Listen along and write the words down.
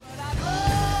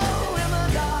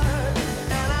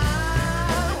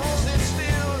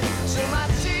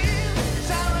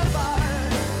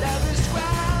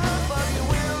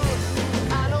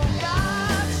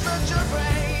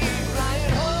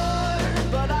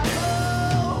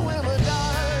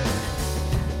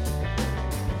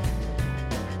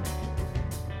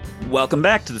Welcome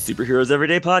back to the Superheroes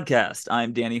Everyday Podcast.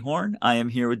 I'm Danny Horn. I am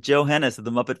here with Joe Hennis of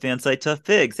the Muppet fan site Tough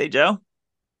Pigs. Hey, Joe.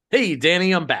 Hey,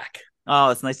 Danny, I'm back. Oh,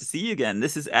 it's nice to see you again.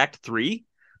 This is Act 3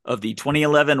 of the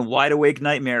 2011 Wide Awake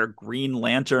Nightmare Green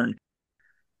Lantern.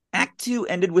 Act 2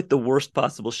 ended with the worst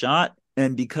possible shot,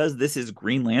 and because this is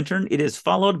Green Lantern, it is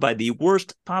followed by the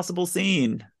worst possible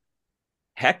scene.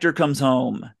 Hector comes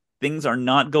home. Things are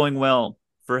not going well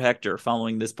for Hector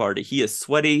following this party. He is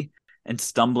sweaty and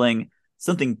stumbling.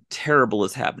 Something terrible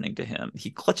is happening to him. He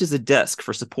clutches a desk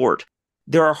for support.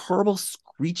 There are horrible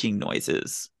screeching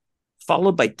noises,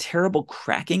 followed by terrible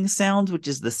cracking sounds, which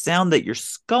is the sound that your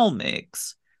skull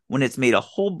makes when it's made a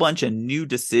whole bunch of new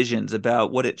decisions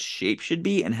about what its shape should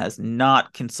be and has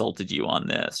not consulted you on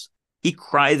this. He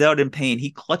cries out in pain.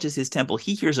 He clutches his temple.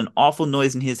 He hears an awful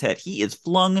noise in his head. He is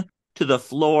flung to the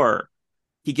floor.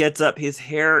 He gets up, his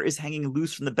hair is hanging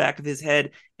loose from the back of his head,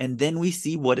 and then we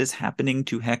see what is happening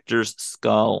to Hector's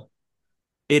skull.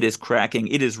 It is cracking,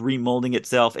 it is remolding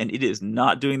itself, and it is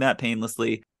not doing that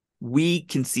painlessly. We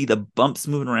can see the bumps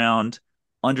moving around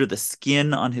under the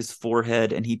skin on his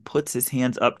forehead, and he puts his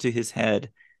hands up to his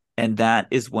head, and that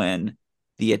is when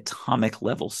the atomic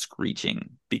level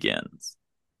screeching begins.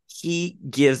 He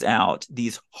gives out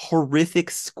these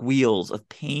horrific squeals of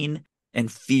pain and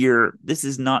fear. This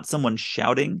is not someone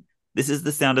shouting. This is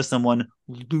the sound of someone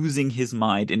losing his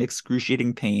mind in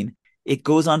excruciating pain. It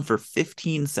goes on for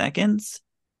 15 seconds,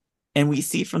 and we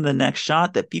see from the next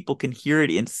shot that people can hear it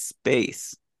in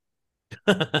space.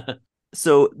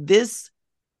 So this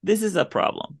is a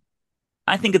problem.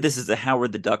 I think of this as a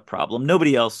Howard the Duck problem.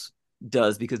 Nobody else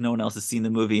does because no one else has seen the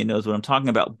movie and knows what I'm talking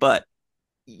about. But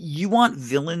you want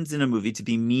villains in a movie to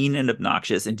be mean and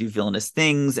obnoxious and do villainous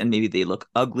things, and maybe they look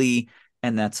ugly,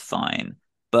 and that's fine.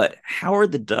 But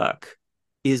Howard the Duck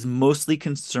is mostly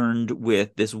concerned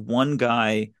with this one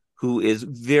guy who is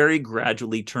very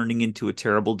gradually turning into a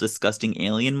terrible, disgusting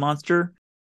alien monster.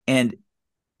 And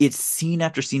it's scene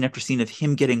after scene after scene of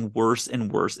him getting worse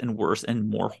and worse and worse and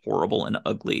more horrible and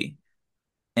ugly.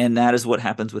 And that is what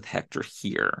happens with Hector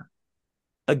here.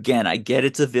 Again, I get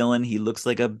it's a villain. He looks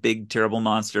like a big, terrible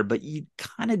monster, but you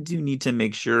kind of do need to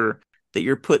make sure that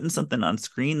you're putting something on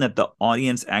screen that the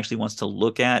audience actually wants to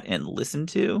look at and listen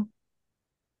to.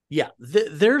 Yeah,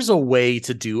 there's a way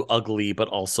to do ugly, but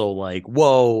also like,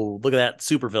 whoa, look at that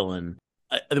supervillain.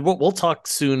 We'll talk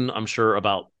soon, I'm sure,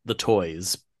 about the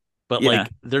toys, but Yeah. like,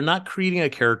 they're not creating a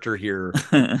character here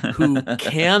who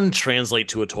can translate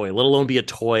to a toy, let alone be a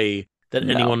toy that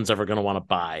No. anyone's ever going to want to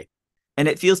buy. And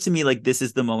it feels to me like this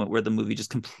is the moment where the movie just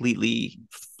completely,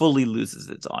 fully loses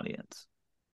its audience.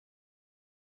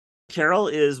 Carol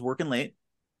is working late,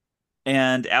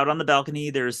 and out on the balcony,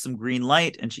 there's some green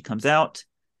light, and she comes out,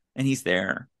 and he's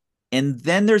there. And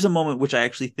then there's a moment which I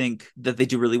actually think that they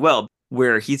do really well,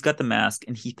 where he's got the mask,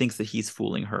 and he thinks that he's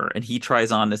fooling her, and he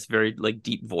tries on this very like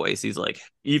deep voice. He's like,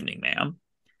 "Evening, ma'am."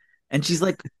 And she's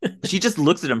like, she just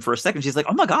looks at him for a second. She's like,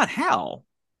 "Oh my God, how?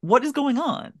 What is going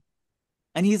on?"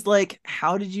 And he's like,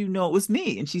 "How did you know it was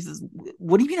me?" And she says,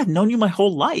 "What do you mean? I've known you my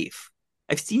whole life.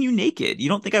 I've seen you naked. You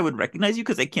don't think I would recognize you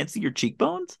because I can't see your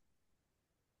cheekbones?"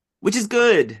 Which is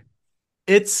good.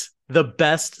 It's the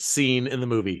best scene in the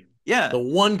movie. Yeah. The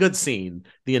one good scene,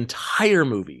 the entire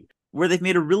movie. Where they've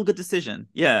made a real good decision.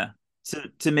 Yeah.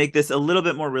 To make this a little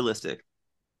bit more realistic.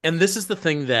 And this is the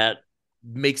thing that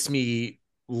makes me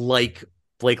like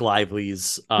Blake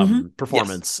Lively's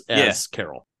performance as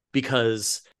Carol,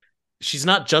 because she's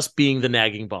not just being the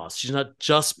nagging boss. She's not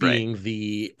just being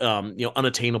the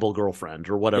unattainable girlfriend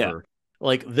or whatever. Yeah.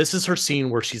 Like, this is her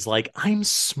scene where she's like, "I'm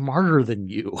smarter than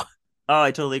you." Oh, I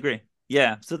totally agree.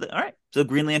 Yeah. So all right. So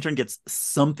Green Lantern gets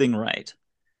something right,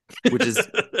 which is,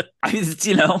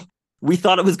 we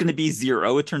thought it was going to be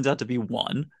 0. It turns out to be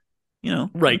 1.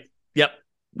 Right. Yep.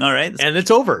 All right. And it's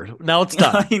over. Now it's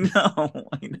done.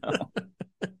 I know.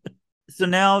 So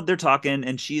now they're talking,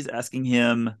 and she's asking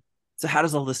him, "So how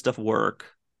does all this stuff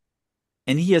work?"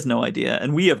 And he has no idea,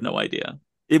 and we have no idea.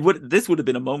 This would have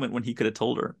been a moment when he could have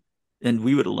told her, and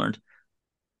we would have learned.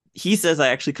 He says, "I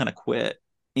actually kind of quit."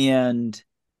 And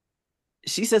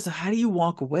she says, "How do you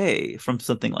walk away from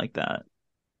something like that?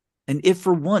 And if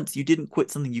for once you didn't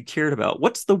quit something you cared about,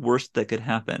 what's the worst that could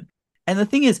happen?" And the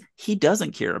thing is, he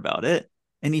doesn't care about it,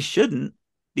 and he shouldn't,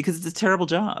 because it's a terrible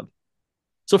job.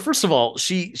 So first of all,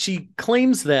 she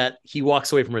claims that he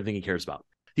walks away from everything he cares about.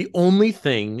 The only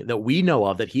thing that we know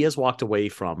of that he has walked away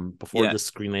from before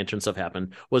this Green Lantern stuff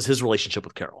happened was his relationship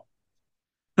with Carol.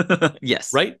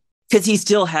 Yes. Right? Because he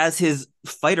still has his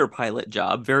fighter pilot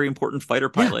job, very important fighter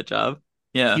pilot job.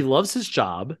 Yeah. He loves his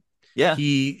job. Yeah.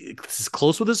 He is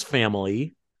close with his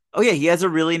family. Oh, yeah. He has a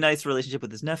really nice relationship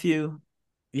with his nephew.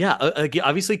 Yeah,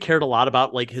 obviously cared a lot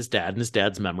about like his dad and his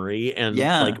dad's memory, and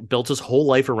Yeah. like built his whole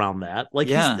life around that. Like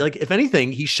he's Yeah. like, if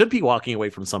anything, he should be walking away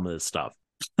from some of this stuff.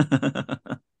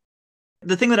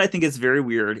 The thing that I think is very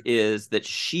weird is that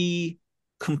she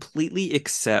completely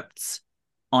accepts,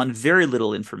 on very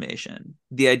little information,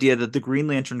 the idea that the Green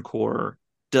Lantern Corps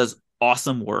does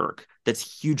awesome work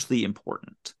that's hugely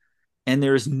important. And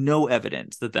there is no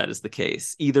evidence that that is the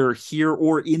case, either here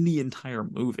or in the entire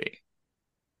movie.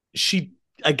 She,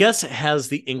 I guess, has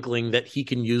the inkling that he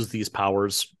can use these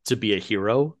powers to be a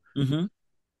hero. Mm-hmm.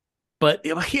 But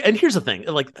and here's the thing,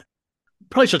 like,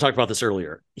 probably should have talked about this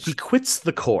earlier. He quits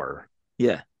the Corps,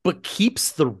 Yeah. but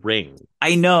keeps the ring.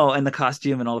 I know, and the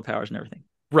costume and all the powers and everything.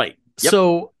 Right. Yep.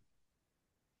 So,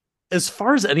 as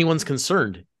far as anyone's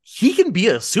concerned, he can be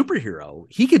a superhero.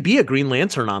 He could be a Green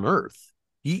Lantern on Earth.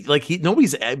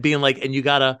 Nobody's being like, and you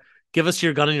gotta give us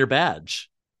your gun and your badge.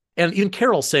 And even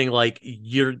Carol saying like,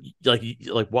 you're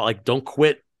like don't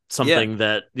quit Yeah. something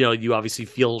that you obviously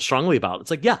feel strongly about.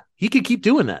 It's like, yeah, he could keep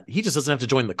doing that. He just doesn't have to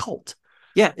join the cult.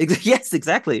 Yeah. Yes,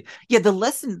 exactly. Yeah. The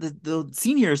lesson, the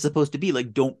scene here is supposed to be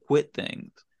like, don't quit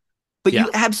things. But Yeah,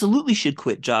 you absolutely should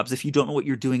quit jobs if you don't know what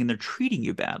you're doing and they're treating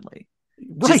you badly.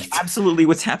 Just right. absolutely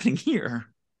what's happening here.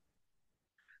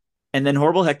 And then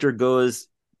Horrible Hector goes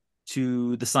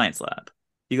to the science lab.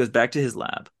 He goes back to his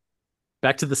lab,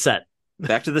 Back to the set.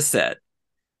 back to the set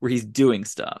where he's doing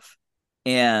stuff.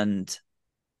 And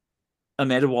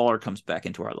Amanda Waller comes back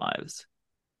into our lives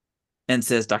and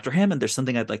says, Dr. Hammond, there's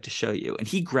something I'd like to show you. And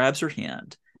he grabs her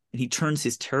hand and he turns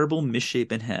his terrible,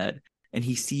 misshapen head and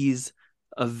he sees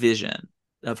a vision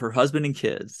of her husband and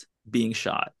kids being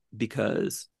shot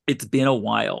because it's been a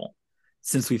while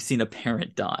since we've seen a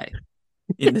parent die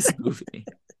in this movie.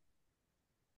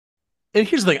 And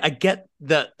here's the thing, I get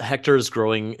that Hector is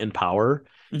growing in power.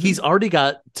 Mm-hmm. He's already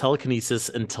got telekinesis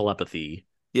and telepathy.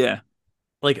 Yeah.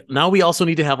 Like, now we also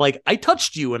need to have like, I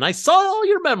touched you and I saw all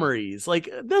your memories. Like,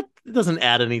 that doesn't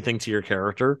add anything to your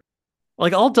character.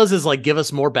 Like, all it does is like give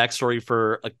us more backstory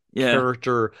for a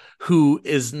character who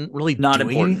isn't really not doing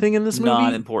important. anything in this movie.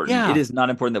 Not important. Yeah. It is not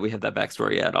important that we have that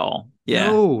backstory at all. Yeah.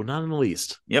 No, not in the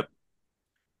least. Yep.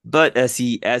 But as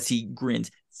he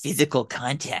grins, physical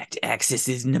contact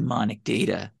accesses mnemonic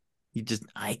data.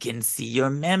 I can see your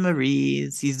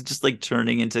memories. He's just like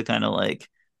turning into kind of like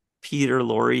Peter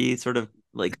Lorre, sort of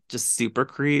like just super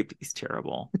creep. He's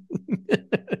terrible.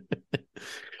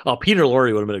 Oh, Peter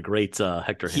Lorre would have been a great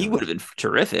Hector Hammond. He would have been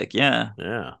terrific. Yeah.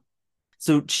 Yeah.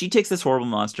 So she takes this horrible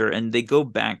monster and they go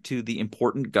back to the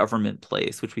important government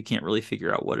place, which we can't really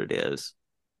figure out what it is.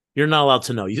 You're not allowed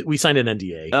to know. We signed an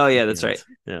NDA. Oh, yeah, that's right.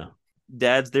 Yeah.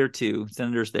 Dad's there too.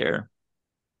 Senator's there.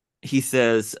 He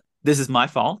says, this is my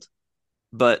fault,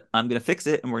 but I'm going to fix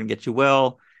it and we're going to get you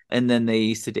well. And then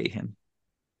they sedate him.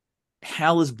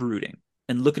 Hal is brooding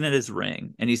and looking at his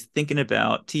ring, and he's thinking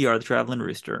about TR, the traveling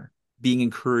rooster, being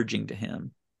encouraging to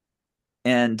him.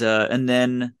 And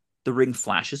then the ring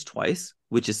flashes twice,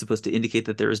 which is supposed to indicate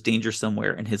that there is danger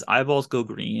somewhere, and his eyeballs go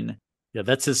green. Yeah,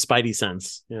 that's his spidey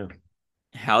sense. Yeah.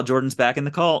 Hal Jordan's back in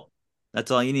the cult.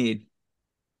 That's all you need.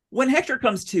 When Hector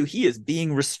comes to, he is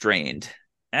being restrained,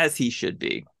 as he should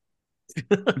be.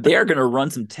 They're going to run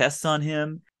some tests on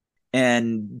him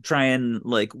and try and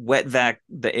like wet vac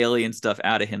the alien stuff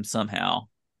out of him somehow.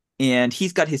 And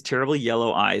he's got his terrible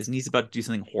yellow eyes and he's about to do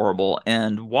something horrible.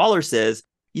 And Waller says,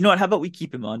 you know what, how about we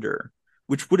keep him under?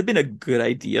 Which would have been a good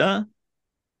idea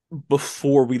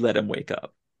before we let him wake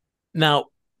up. Now,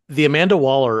 the Amanda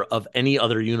Waller of any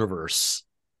other universe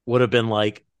would have been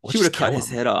like, she would have cut his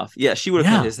head off. Yeah, she would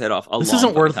have cut his head off. This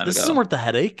isn't worth the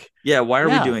headache. Yeah, why are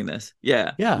we doing this?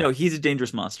 Yeah. Yeah. No, he's a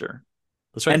dangerous monster.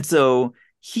 That's right. And so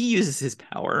he uses his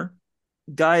power.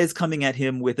 Guy is coming at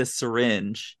him with a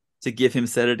syringe to give him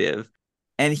sedative.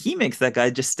 And he makes that guy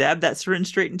just stab that syringe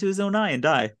straight into his own eye and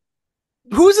die.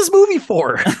 Who is this movie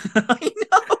for? I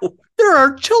know. There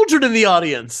are children in the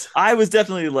audience. I was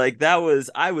definitely like, I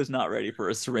was not ready for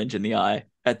a syringe in the eye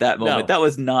at that moment. No. That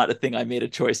was not a thing I made a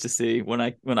choice to see when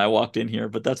I walked in here,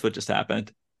 but that's what just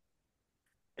happened.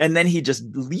 And then he just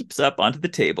leaps up onto the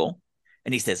table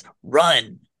and he says,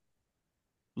 run,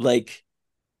 like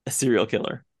a serial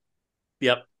killer.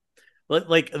 Yep.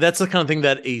 Like, that's the kind of thing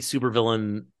that a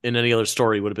supervillain in any other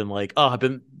story would have been like, oh, I've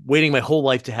been waiting my whole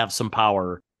life to have some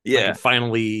power. Yeah. I can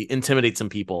finally intimidate some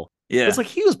people. Yeah. It's like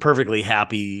he was perfectly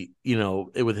happy,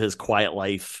 with his quiet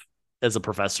life as a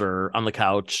professor on the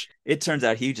couch. It turns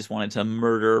out he just wanted to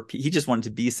murder. He just wanted to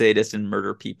be sadist and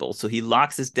murder people. So he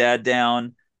locks his dad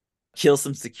down, kills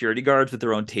some security guards with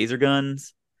their own taser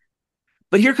guns.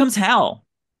 But here comes Hal,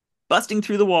 busting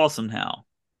through the wall somehow.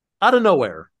 Out of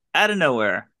nowhere.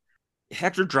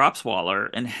 Hector drops Waller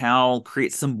and Hal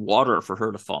creates some water for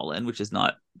her to fall in, which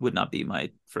would not be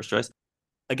my first choice.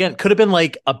 Again, could have been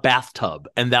like a bathtub,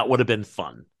 and that would have been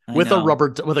fun with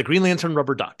a Green Lantern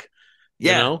rubber duck.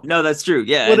 Yeah, you know? No, that's true.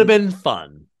 Yeah, would have been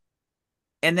fun.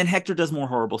 And then Hector does more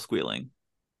horrible squealing.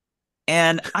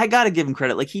 And I got to give him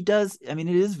credit. Like he does. I mean,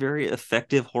 it is very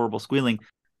effective, horrible squealing.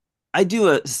 I do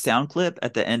a sound clip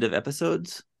at the end of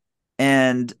episodes.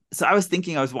 And so I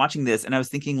was watching this and I was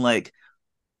thinking like,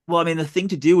 well, I mean, the thing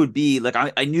to do would be like,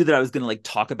 I knew that I was going to like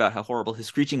talk about how horrible his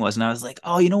screeching was. And I was like,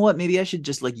 oh, you know what? Maybe I should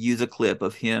just like use a clip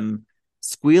of him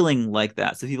squealing like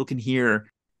that so people can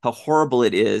hear how horrible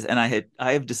it is. And I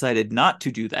have decided not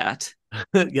to do that.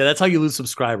 Yeah, that's how you lose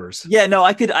subscribers. Yeah, no,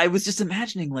 I was just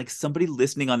imagining like somebody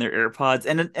listening on their AirPods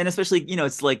and especially,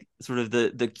 it's like sort of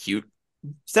the cute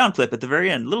sound clip at the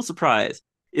very end, little surprise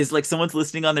is like someone's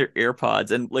listening on their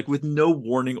AirPods and like with no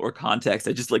warning or context,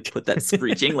 I just like put that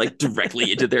screeching like directly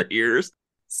into their ears.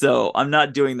 So I'm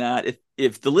not doing that.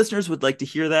 If the listeners would like to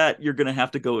hear that, you're gonna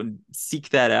have to go and seek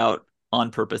that out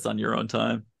on purpose on your own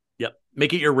time. Yep.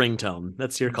 Make it your ringtone.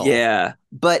 That's your call. Yeah.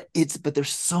 But there's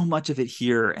so much of it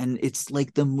here. And it's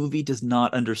like the movie does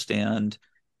not understand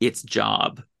its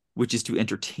job, which is to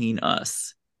entertain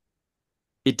us.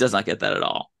 It does not get that at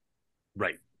all.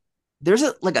 Right. There's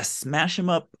a smash 'em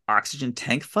up oxygen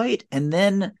tank fight, and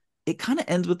then it kind of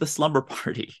ends with the slumber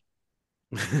party.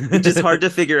 Which is hard to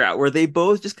figure out, where they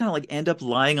both just kind of like end up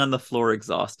lying on the floor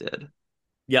exhausted.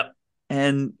 Yep.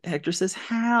 And Hector says,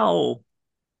 "How?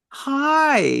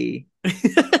 Hi."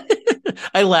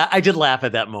 I did laugh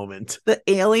at that moment. The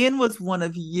alien was one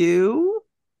of you.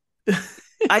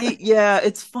 Yeah,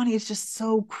 it's funny. It's just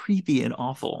so creepy and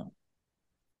awful.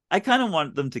 I kind of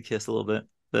want them to kiss a little bit,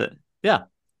 but yeah,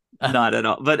 not at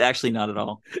all. But actually, not at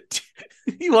all.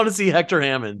 You want to see Hector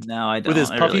Hammond? No, I don't. With his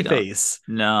puffy really face.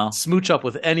 No, smooch up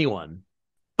with anyone.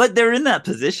 But they're in that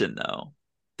position though.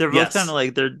 They're both kind of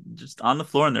like they're just on the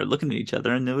floor and they're looking at each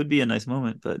other, and it would be a nice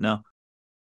moment. But no.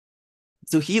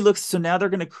 So now they're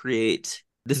going to create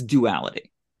this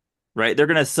duality, right? They're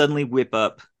going to suddenly whip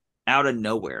up out of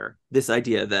nowhere this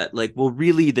idea that like, well,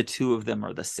 really the two of them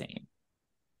are the same.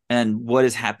 And what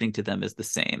is happening to them is the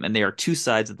same. And they are two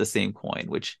sides of the same coin,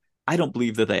 which I don't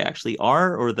believe that they actually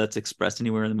are, or that's expressed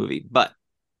anywhere in the movie. But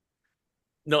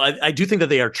no, I do think that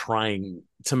they are trying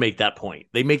to make that point.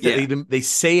 They make that they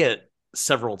say it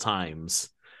several times.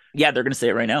 Yeah, they're going to say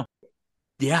it right now.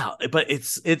 Yeah, but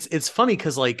it's funny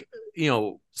because like,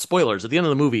 spoilers, at the end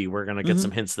of the movie, we're going to get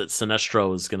some hints that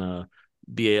Sinestro is going to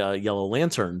be a Yellow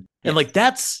Lantern. And like,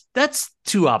 that's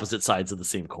two opposite sides of the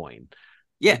same coin.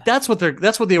 Yeah. Like, that's what they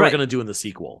were going to do in the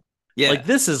sequel. Yeah. Like,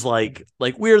 this is like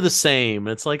we're the same.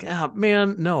 It's like,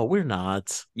 man, no, we're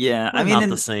not. Yeah. We're not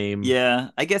the same. Yeah.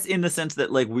 I guess in the sense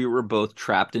that like we were both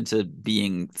trapped into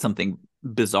being something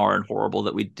bizarre and horrible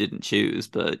that we didn't choose.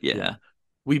 But yeah.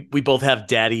 We both have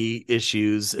daddy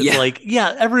issues. It's like,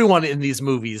 everyone in these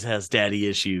movies has daddy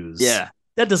issues. Yeah.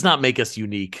 That does not make us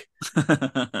unique.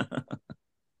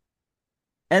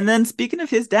 And then speaking of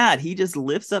his dad, he just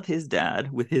lifts up his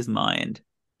dad with his mind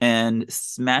and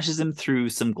smashes him through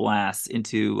some glass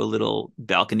into a little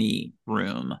balcony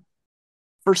room.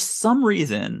 For some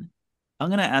reason, I'm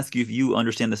going to ask you if you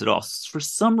understand this at all. For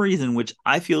some reason, which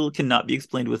I feel cannot be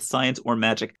explained with science or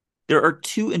magic, there are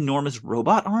two enormous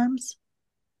robot arms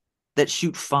that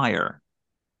shoot fire,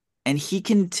 and he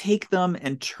can take them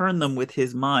and turn them with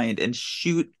his mind and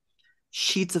shoot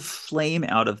sheets of flame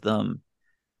out of them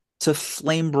to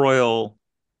flame broil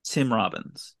Tim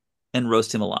Robbins and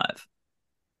roast him alive.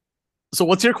 So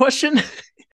what's your question?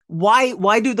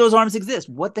 Why do those arms exist?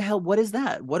 What the hell? What is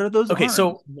that? What are those arms? Okay,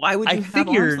 so why would you have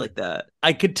arms like that?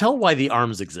 I could tell why the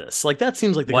arms exist. Like, that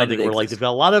seems like the kind of thing where like they've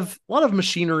got a lot of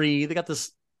machinery. They got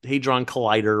this Hadron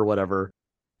Collider or whatever.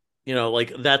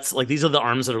 Like that's like, these are the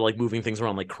arms that are like moving things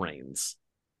around like cranes.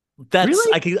 That's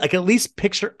really? I can at least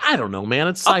picture. I don't know, man.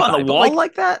 It's up on the wall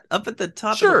like that, up at the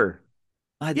top. Sure.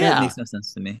 That makes no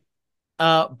sense to me.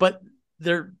 But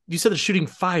you said they're shooting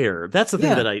fire. That's the thing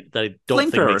that I don't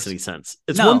think makes any sense.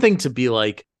 It's one thing to be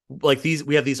like these.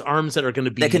 We have these arms that are going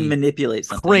to be that can manipulate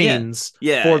something. Cranes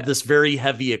for this very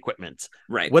heavy equipment,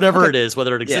 right? Whatever it is,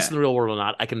 whether it exists in the real world or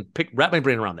not, I can wrap my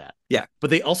brain around that. Yeah, but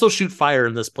they also shoot fire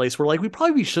in this place where like we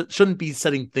probably shouldn't be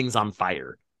setting things on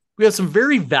fire. We have some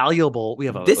very valuable.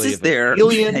 Their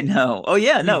alien. I know. Oh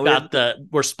yeah, no.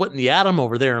 We're splitting the atom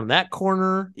over there in that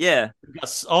corner. Yeah,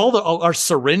 our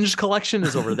syringe collection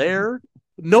is over there.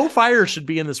 No fire should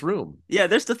be in this room. Yeah,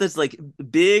 there's stuff that's like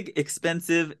big,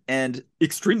 expensive, and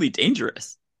extremely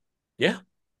dangerous. Yeah.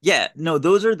 Yeah, no,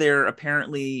 those are there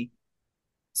apparently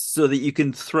so that you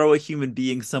can throw a human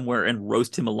being somewhere and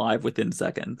roast him alive within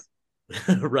seconds.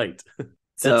 Right.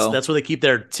 So That's where they keep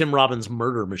their Tim Robbins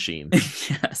murder machine.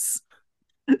 yes.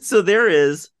 So there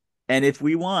is, and if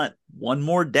we want one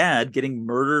more dad getting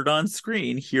murdered on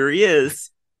screen, here he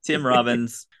is, Tim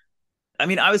Robbins. I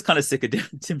mean, I was kind of sick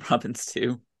of Tim Robbins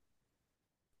too.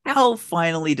 Hal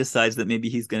finally decides that maybe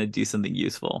he's going to do something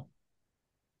useful.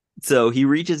 So he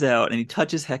reaches out and he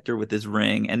touches Hector with his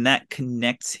ring, and that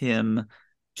connects him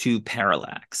to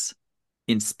Parallax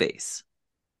in space.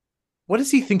 What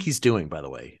does he think he's doing, by the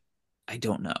way? I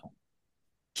don't know.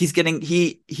 He's getting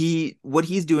he what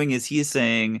he's doing is he is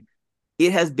saying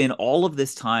it has been all of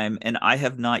this time and I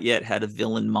have not yet had a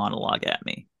villain monologue at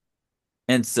me.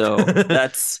 And so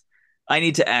that's I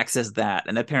need to access that.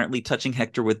 And apparently touching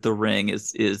Hector with the ring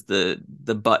is the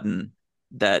button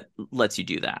that lets you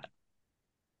do that.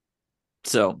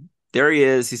 So there he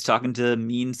is. He's talking to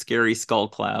mean, scary Skull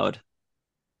Cloud,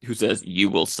 who says, "You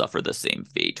will suffer the same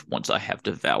fate once I have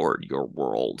devoured your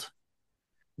world."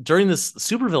 During this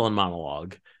supervillain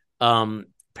monologue,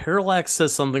 Parallax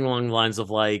says something along the lines of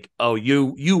like, "Oh,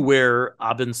 you wear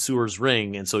Abin Sur's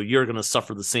ring, and so you're gonna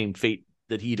suffer the same fate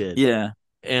that he did." Yeah.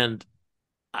 And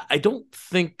I don't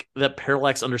think that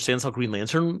Parallax understands how Green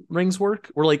Lantern rings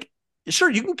work. We're like, sure,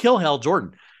 you can kill Hal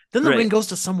Jordan. Then the ring goes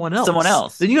to someone else. Someone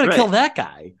else. Then you got to kill that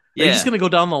guy. Yeah. Are you just going to go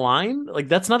down the line? Like,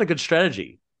 that's not a good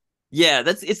strategy. Yeah,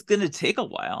 it's going to take a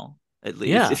while, at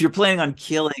least. Yeah. If you're planning on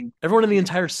killing everyone in the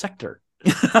entire sector.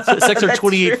 Sector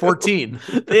 2814.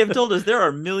 They have told us there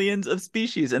are millions of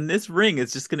species, and this ring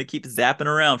is just going to keep zapping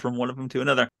around from one of them to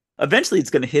another. Eventually, it's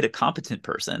going to hit a competent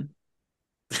person.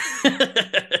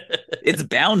 It's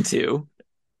bound to.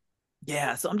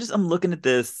 Yeah, so I'm looking at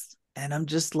this and I'm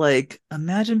just like,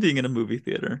 imagine being in a movie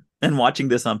theater and watching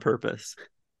this on purpose.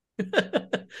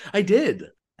 I did.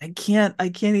 I can't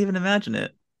even imagine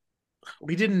it.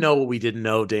 We didn't know what we didn't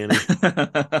know, Danny.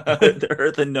 There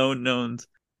are the known knowns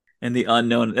and the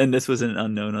unknown, and this was an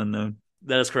unknown unknown.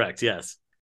 That is correct, yes.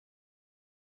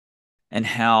 And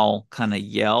Hal kind of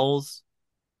yells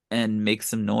and makes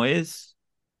some noise,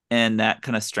 and that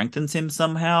kind of strengthens him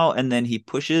somehow, and then he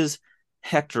pushes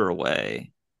Hector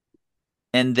away.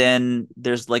 And then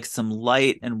there's like some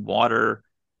light and water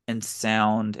and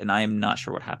sound, and I am not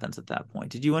sure what happens at that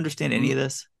point. Did you understand any of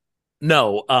this?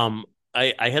 No.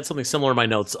 I had something similar in my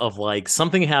notes of like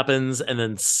something happens and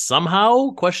then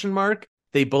somehow question mark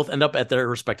they both end up at their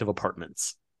respective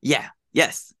apartments. Yeah.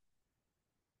 Yes.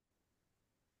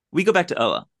 We go back to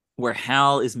Oa, where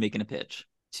Hal is making a pitch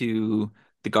to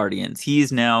the Guardians.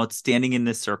 He's now standing in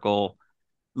this circle,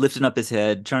 lifting up his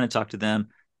head, trying to talk to them.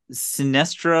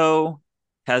 Sinestro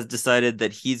has decided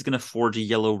that he's going to forge a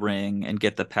yellow ring and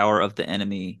get the power of the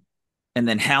enemy. And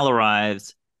then Hal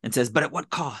arrives and says, but at what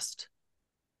cost?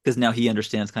 Because now he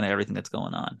understands kind of everything that's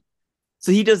going on.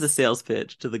 So he does a sales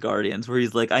pitch to the Guardians where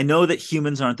he's like, I know that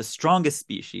humans aren't the strongest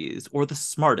species or the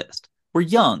smartest. We're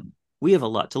young. We have a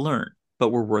lot to learn, but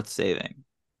we're worth saving.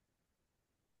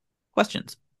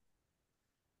 Questions.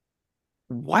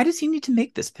 Why does he need to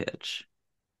make this pitch?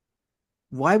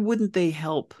 Why wouldn't they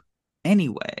help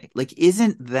anyway? Like,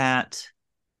 isn't that...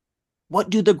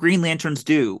 What do the Green Lanterns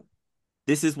do?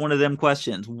 This is one of them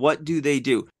questions. What do they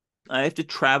do? I have to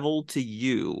travel to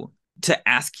you to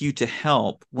ask you to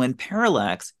help when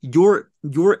Parallax, your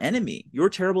enemy, your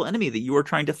terrible enemy that you are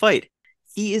trying to fight,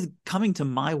 he is coming to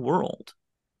my world.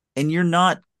 And you're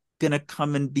not going to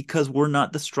come in because we're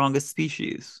not the strongest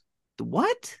species.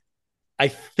 What? I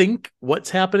think what's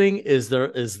happening is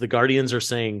the Guardians are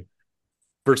saying,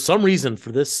 for some reason,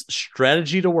 for this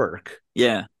strategy to work,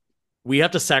 yeah, we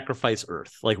have to sacrifice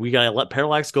Earth. Like, we got to let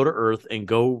Parallax go to Earth and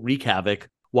go wreak havoc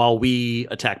while we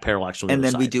attack Parallax from the other side.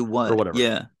 And then we do what? Or whatever.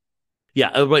 Yeah.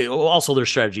 Yeah. But also, their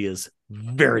strategy is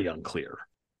very unclear.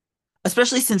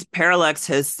 Especially since Parallax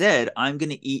has said, I'm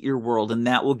going to eat your world, and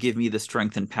that will give me the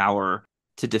strength and power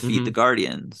to defeat the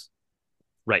Guardians.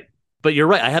 Right. But you're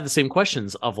right. I had the same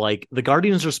questions of, like, the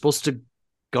Guardians are supposed to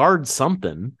guard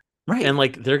something. Right. And,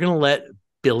 like, they're going to let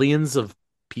billions of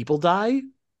people die.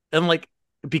 And, like,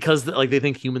 because, like, they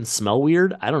think humans smell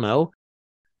weird. I don't know.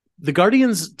 The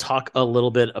Guardians talk a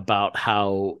little bit about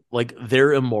how, like,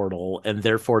 they're immortal and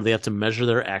therefore they have to measure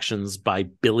their actions by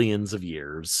billions of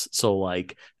years. So,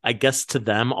 like, I guess to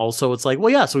them also it's like, well,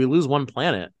 yeah, so we lose one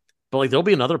planet, but, like, there'll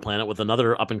be another planet with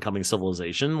another up and coming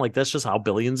civilization. Like, that's just how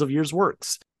billions of years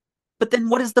works. But then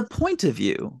what is the point of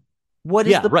view? What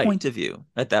is the point of view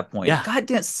at that point? Yeah.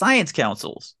 Goddamn science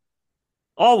councils.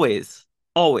 Always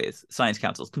science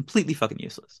councils. Completely fucking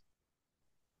useless.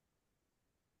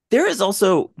 There is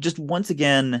also, just once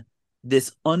again,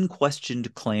 this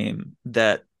unquestioned claim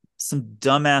that some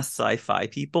dumbass sci-fi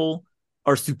people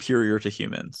are superior to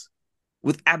humans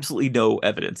with absolutely no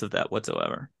evidence of that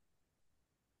whatsoever.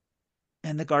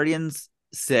 And the Guardians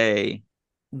say,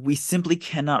 we simply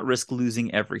cannot risk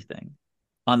losing everything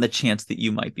on the chance that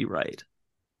you might be right.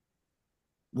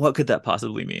 What could that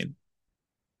possibly mean?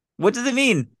 What does it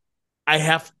mean? I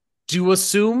have to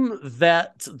assume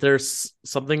that there's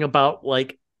something about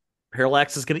like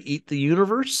Parallax is going to eat the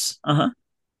universe. Uh-huh.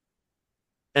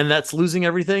 And that's losing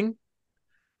everything.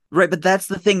 Right, but that's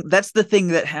the thing. That's the thing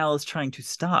that Hal is trying to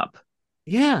stop.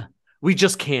 Yeah. We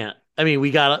just can't. I mean,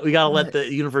 we gotta let the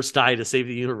universe die to save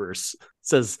the universe,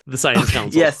 says the Science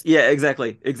Council. Yes, yeah,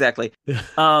 exactly.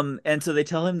 And so they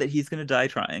tell him that he's gonna die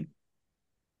trying.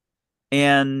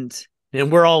 And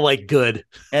we're all like, good.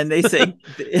 And they say,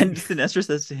 and Sinestro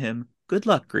says to him, good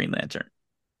luck, Green Lantern.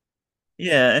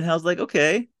 Yeah, and Hal's like,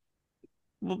 okay,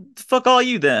 well, fuck all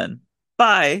you then.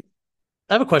 Bye.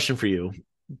 I have a question for you.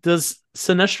 Does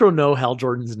Sinestro know Hal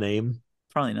Jordan's name?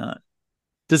 Probably not.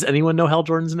 Does anyone know Hal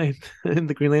Jordan's name in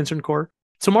the Green Lantern Corps?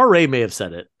 Tamar Ray may have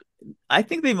said it. I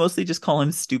think they mostly just call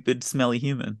him stupid, smelly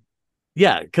human.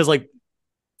 Yeah, because like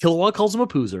Kilowog calls him a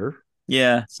poozer.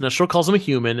 Yeah. Sinestro calls him a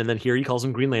human, and then here he calls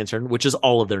him Green Lantern, which is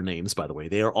all of their names, by the way.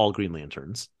 They are all Green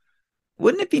Lanterns.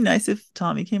 Wouldn't it be nice if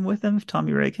Tommy came with them, if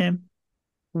Tommy Ray came?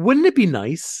 Wouldn't it be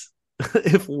nice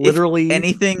if literally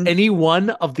any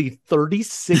one of the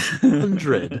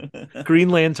 3,600 Green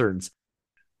Lanterns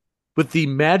with the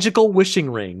magical wishing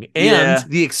ring and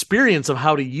the experience of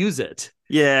how to use it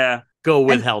go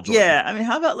with Hal Jordan? Yeah, I mean,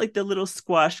 how about like the little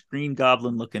squash green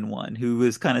goblin looking one who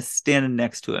was kind of standing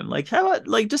next to him? Like, how about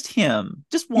like just him,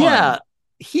 just one? Yeah,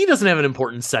 he doesn't have an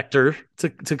important sector to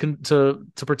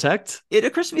protect. It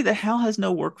occurs to me that Hal has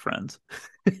no work friends.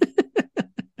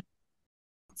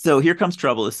 So here comes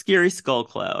trouble. A scary skull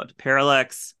cloud.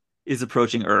 Parallax is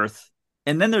approaching Earth.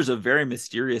 And then there's a very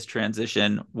mysterious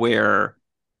transition where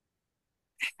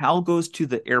Hal goes to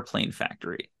the airplane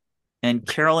factory and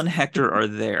Carol and Hector are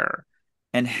there.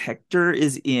 And Hector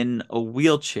is in a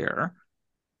wheelchair.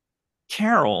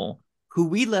 Carol, who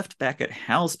we left back at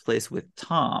Hal's place with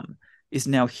Tom, is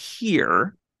now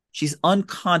here. She's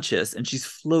unconscious and she's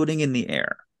floating in the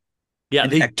air. Yeah,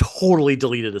 and they totally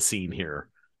deleted a scene here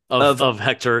of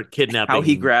Hector kidnapping. How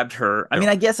he grabbed her. I mean,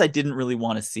 I guess I didn't really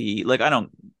want to see, like,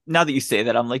 now that you say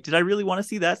that, I'm like, did I really want to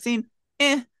see that scene?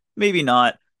 Maybe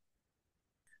not.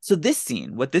 So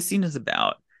what this scene is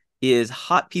about is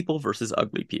hot people versus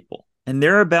ugly people. And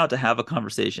they're about to have a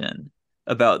conversation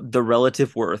about the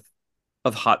relative worth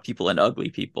of hot people and ugly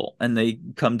people. And they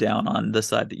come down on the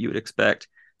side that you would expect.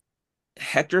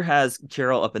 Hector has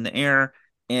Carol up in the air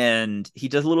and he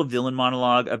does a little villain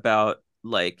monologue about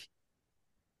like,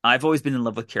 I've always been in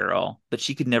love with Carol, but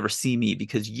she could never see me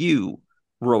because you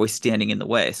were always standing in the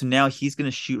way. So now he's going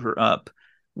to shoot her up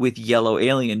with yellow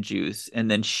alien juice, and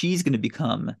then she's going to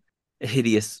become a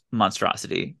hideous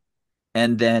monstrosity.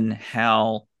 And then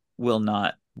Hal will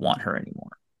not want her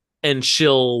anymore. And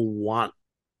she'll want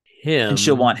him. And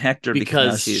she'll want Hector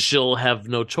because she'll have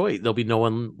no choice. There'll be no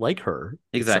one like her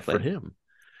except for him.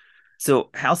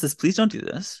 So Hal says, please don't do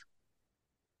this.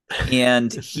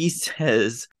 And he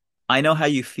says, I know how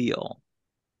you feel.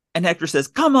 And Hector says,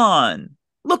 come on,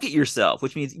 look at yourself,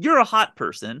 which means you're a hot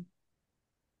person.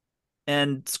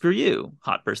 And screw you,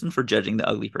 hot person, for judging the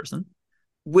ugly person.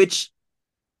 Which,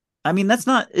 I mean,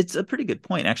 it's a pretty good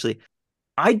point, actually.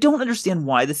 I don't understand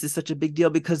why this is such a big deal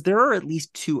because there are at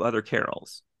least 2 other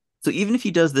Carols. So even if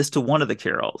he does this to one of the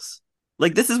Carols,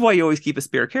 like this is why you always keep a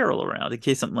spare Carol around in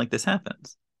case something like this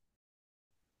happens.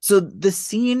 So the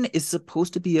scene is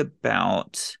supposed to be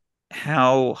about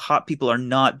how hot people are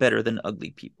not better than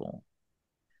ugly people.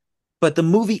 But the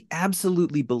movie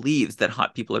absolutely believes that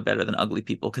hot people are better than ugly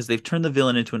people because they've turned the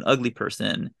villain into an ugly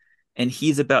person and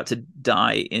he's about to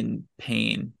die in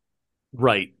pain.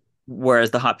 Right.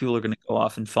 Whereas the hot people are going to go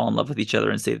off and fall in love with each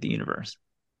other and save the universe.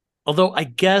 Although I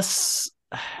guess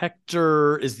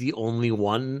Hector is the only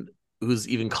one who's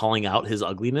even calling out his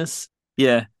ugliness.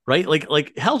 Yeah. Right?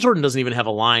 Like Hal Jordan doesn't even have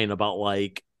a line about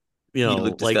like, you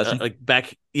know, like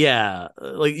back. Yeah.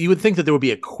 Like you would think that there would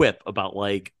be a quip about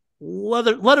like, let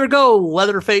her go,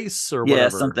 Leatherface or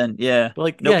whatever. Yeah, something. Yeah. But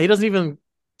like, nope. Yeah, he doesn't even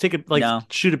take it, like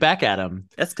shoot it back at him.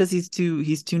 That's because he's too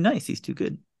nice. He's too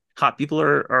good. Hot people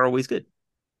are always good.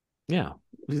 Yeah.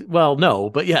 Well, no,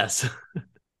 but yes.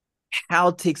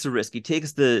 Hal takes a risk. He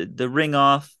takes the ring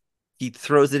off. He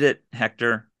throws it at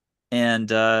Hector.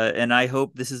 And I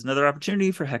hope this is another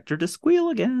opportunity for Hector to squeal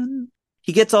again.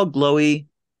 He gets all glowy,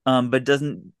 but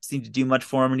doesn't seem to do much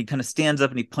for him. And he kind of stands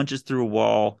up and he punches through a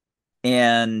wall.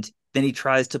 And then he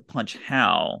tries to punch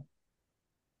Hal.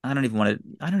 I don't even want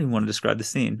to describe the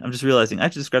scene. I'm just realizing I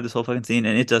have to describe this whole fucking scene,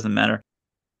 and it doesn't matter.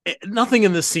 Nothing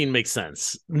in this scene makes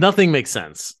sense. Nothing makes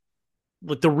sense.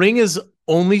 Like the ring is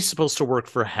only supposed to work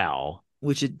for Hal.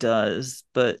 which it does,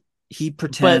 but he But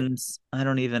pretends. I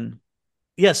don't even.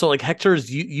 yeah, so like Hector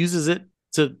uses it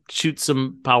to shoot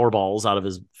some power balls out of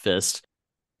his fist,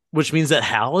 which means that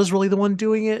Hal is really the one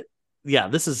doing it. Yeah,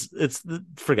 it's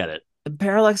forget it.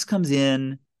 Parallax comes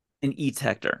in and eats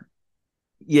Hector.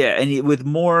 Yeah, and with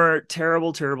more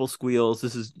terrible, terrible squeals.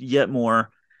 This is yet more.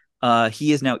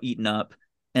 He is now eaten up,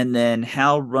 and then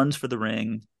Hal runs for the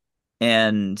ring,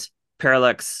 and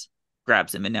Parallax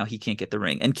grabs him, and now he can't get the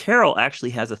ring. And Carol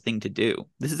actually has a thing to do.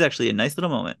 This is actually a nice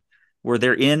little moment where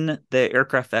they're in the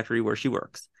aircraft factory where she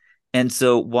works. And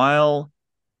so while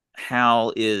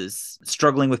Hal is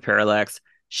struggling with Parallax,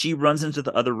 she runs into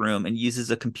the other room and uses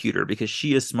a computer because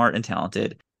she is smart and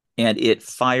talented, and it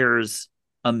fires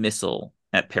a missile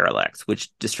at Parallax,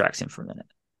 which distracts him for a minute.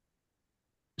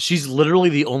 She's literally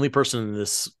the only person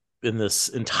in this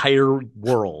entire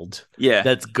world Yeah,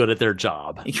 that's good at their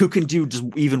job. who can do just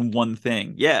even one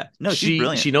thing. Yeah, no, she's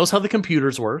brilliant. She knows how the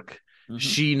computers work. Mm-hmm.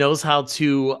 She knows how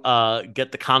to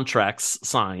get the contracts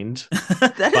signed.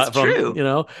 That is true. You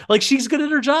know, like she's good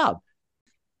at her job.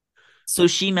 So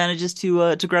she manages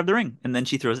to grab the ring, and then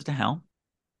she throws it to Hal.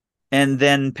 And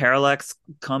then Parallax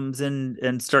comes in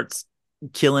and starts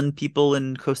killing people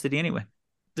in Coast City anyway.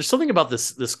 There's something about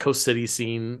this Coast City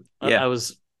scene. Yeah.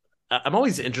 I'm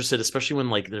always interested, especially when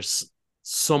like there's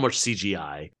so much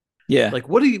CGI. Yeah. Like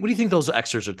what do you think those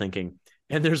extras are thinking?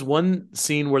 And there's one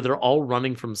scene where they're all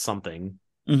running from something,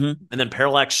 and then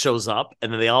Parallax shows up,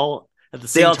 and then they all at the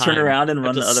same time turn around and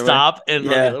run the other stop way. And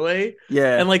run the other way.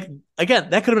 Yeah. And like again,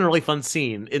 that could have been a really fun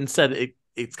scene. Instead,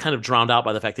 it's kind of drowned out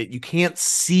by the fact that you can't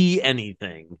see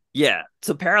anything. Yeah.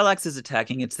 So Parallax is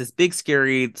attacking. It's this big,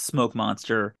 scary smoke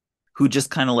monster who just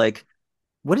kind of like,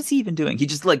 what is he even doing? He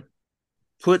just like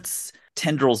puts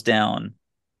tendrils down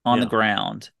on the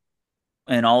ground,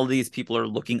 and all of these people are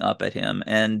looking up at him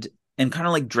and kind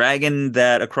of like dragging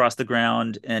that across the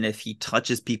ground. And if he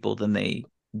touches people, then they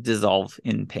dissolve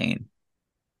in pain.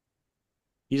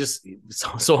 He just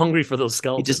so hungry for those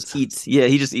skeletons. He just eats. Yeah,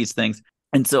 he just eats things.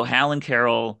 And so Hal and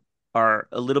Carol are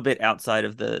a little bit outside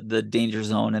of the danger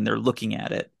zone, and they're looking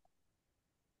at it.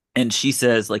 And she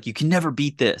says, like, you can never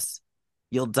beat this.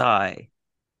 You'll die.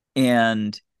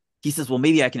 And he says, well,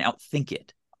 maybe I can outthink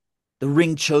it. The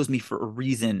ring chose me for a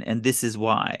reason, and this is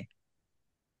why.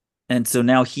 And so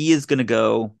now he is going to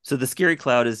go. So the scary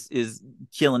cloud is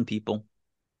killing people.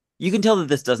 You can tell that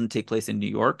this doesn't take place in New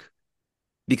York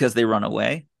because they run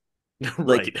away.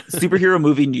 Like superhero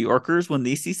movie New Yorkers, when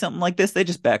they see something like this, they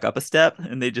just back up a step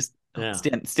and they just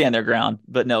stand their ground.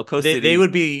 But no, Coast City, they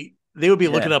would be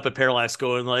looking up at Parallax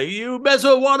going like, you mess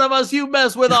with one of us, you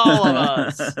mess with all of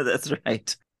us. That's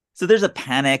right. So there's a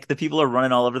panic. The people are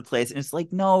running all over the place. And it's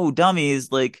like, no,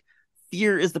 dummies. Like,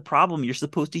 fear is the problem. You're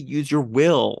supposed to use your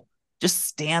will. Just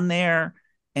stand there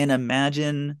and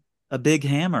imagine a big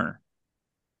hammer.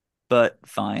 But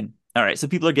fine. All right. So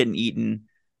people are getting eaten.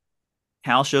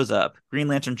 Hal shows up. Green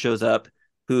Lantern shows up,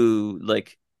 who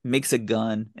like makes a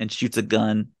gun and shoots a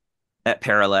gun at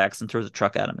Parallax and throws a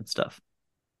truck at him and stuff.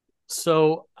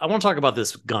 So I want to talk about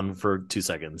this gun for 2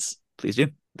 seconds. Please do.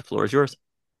 The floor is yours.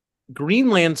 Green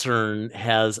Lantern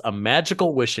has a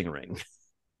magical wishing ring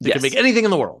that can make anything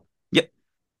in the world. Yep.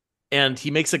 And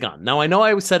he makes a gun. Now, I know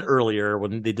I said earlier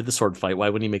when they did the sword fight, why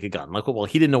wouldn't he make a gun? Like, well,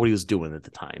 he didn't know what he was doing at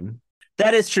the time.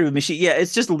 That is true, Michi. Yeah,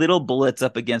 it's just little bullets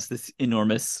up against this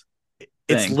enormous thing.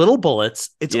 It's little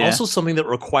bullets. It's also something that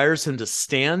requires him to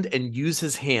stand and use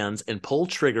his hands and pull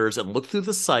triggers and look through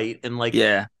the sight and like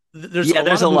there's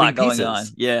a lot going on.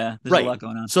 Yeah, there's a lot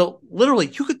going on. So literally,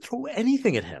 you could throw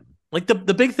anything at him. Like the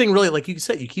big thing, really, like you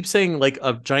said, you keep saying like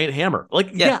a giant hammer.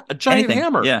 Like a giant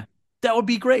hammer. Yeah, that would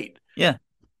be great. Yeah.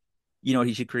 You know what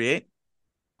he should create?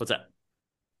 What's that?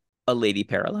 A lady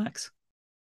Parallax,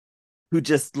 who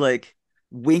just like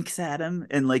winks at him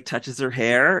and like touches her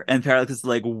hair, and Parallax is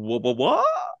like, whoa, whoa, whoa.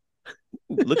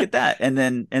 Look at that. And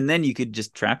then you could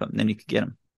just trap him. Then you could get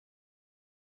him.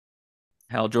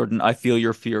 Hal Jordan, I feel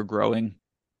your fear growing.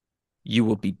 You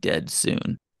will be dead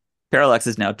soon. Parallax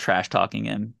is now trash talking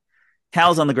him.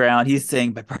 Hal's on the ground. He's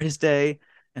saying, by brightest day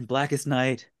and blackest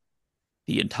night,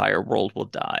 the entire world will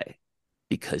die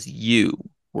because you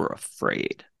were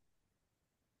afraid.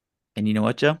 And you know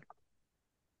what, Joe?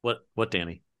 What,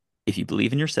 Danny? If you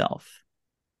believe in yourself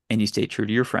and you stay true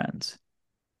to your friends,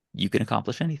 you can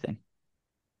accomplish anything.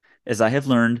 As I have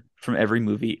learned from every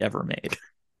movie ever made.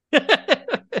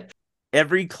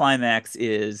 Every climax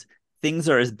is things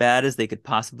are as bad as they could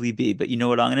possibly be, but you know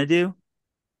what I'm going to do?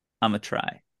 I'm going to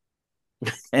try.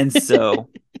 And so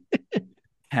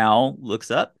Hal looks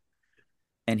up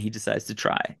and he decides to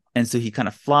try. And so he kind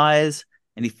of flies,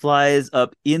 and he flies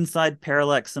up inside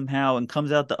Parallax somehow and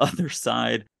comes out the other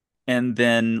side and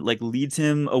then like leads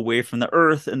him away from the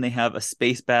Earth, and they have a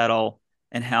space battle.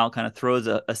 And Hal kind of throws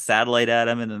a satellite at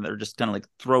him, and then they're just kind of like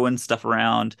throwing stuff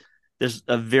around. There's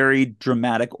a very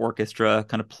dramatic orchestra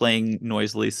kind of playing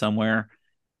noisily somewhere.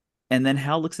 And then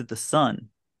Hal looks at the sun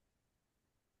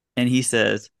and he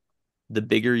says, "The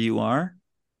bigger you are,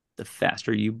 the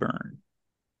faster you burn,"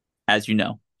 as you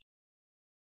know.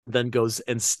 Then goes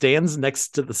and stands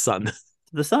next to the sun.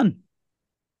 The sun.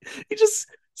 He just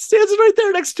stands right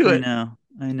there next to I it. know.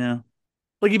 I know.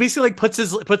 Like he basically like puts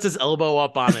his elbow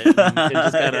up on it and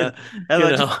just kind of, How you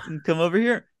about know, you come over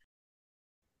here?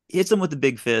 Hits him with the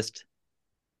big fist.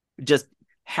 Just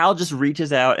Hal just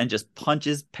reaches out and just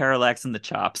punches Parallax in the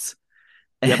chops.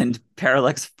 yep. And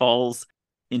Parallax falls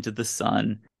into the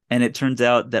sun. And it turns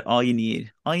out that all you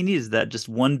need is that just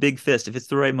one big fist if it's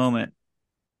the right moment.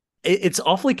 It's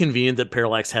awfully convenient that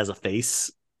Parallax has a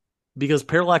face because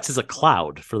Parallax is a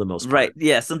cloud for the most part. Right.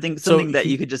 Yeah. Something that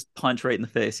you could just punch right in the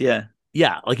face. Yeah.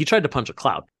 Yeah. Like he tried to punch a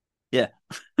cloud. Yeah.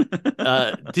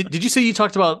 Did you say you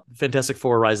talked about Fantastic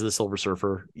Four: Rise of the Silver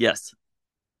Surfer? Yes.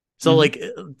 So like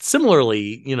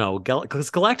similarly, you know, because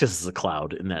Galactus is a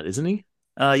cloud in that, isn't he?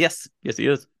 Yes. Yes, he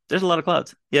is. There's a lot of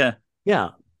clouds. Yeah. Yeah.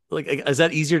 Like, is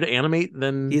that easier to animate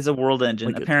than He's a world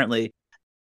engine, like apparently.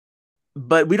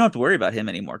 But we don't have to worry about him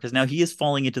anymore because now he is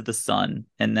falling into the sun,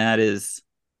 and that is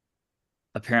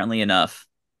apparently enough.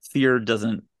 Fear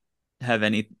doesn't have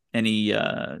any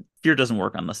fear doesn't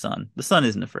work on the sun. The sun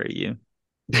isn't afraid of you.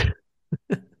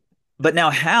 But now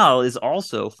Hal is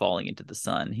also falling into the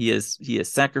sun. He has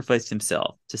sacrificed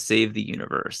himself to save the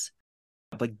universe.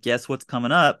 But guess what's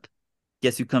coming up?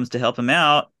 Guess who comes to help him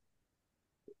out?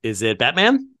 Is it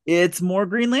Batman? It's more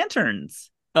Green Lanterns.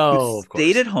 Oh, Who of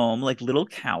stayed course. at home like little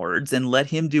cowards and let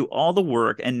him do all the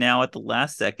work. And now at the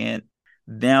last second,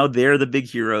 now they're the big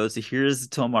heroes. So here's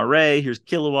Tomar-Ray, here's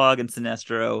Kilowog and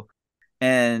Sinestro.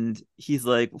 And he's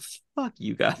like, fuck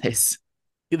you guys.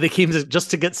 They came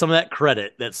just to get some of that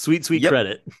credit, that sweet Yep.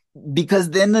 credit. Because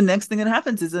then the next thing that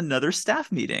happens is another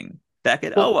staff meeting back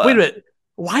at Well, OA. wait a minute.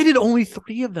 Why did only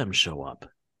 3 of them show up?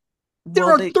 There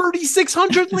are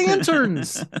 3,600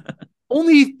 lanterns.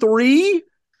 Only 3?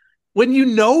 When you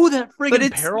know that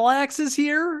friggin' Parallax is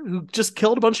here, who just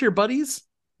killed a bunch of your buddies?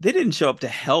 They didn't show up to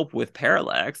help with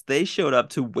Parallax. They showed up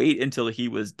to wait until he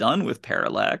was done with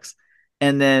Parallax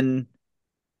and then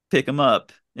pick him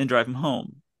up and drive him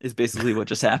home, is basically what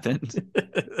just happened.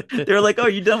 They're like, oh,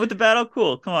 you done with the battle?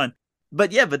 Cool, come on.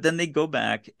 But then they go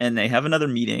back and they have another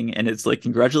meeting, and it's like,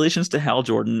 congratulations to Hal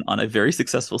Jordan on a very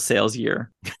successful sales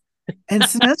year. And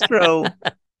Sinestro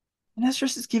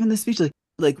is giving this speech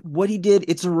like what he did,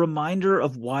 it's a reminder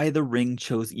of why the Ring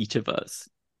chose each of us.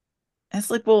 And it's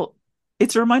like, well,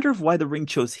 it's a reminder of why the Ring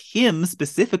chose him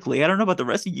specifically. I don't know about the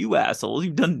rest of you assholes.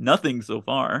 You've done nothing so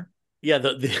far. Yeah,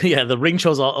 the Ring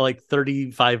chose all like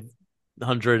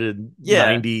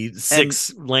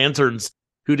 3,596 lanterns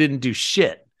who didn't do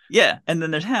shit. Yeah, and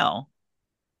then there's Hal.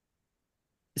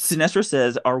 Sinestro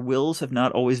says, our wills have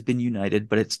not always been united,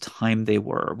 but it's time they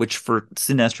were, which for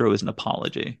Sinestro is an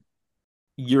apology.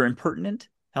 You're impertinent,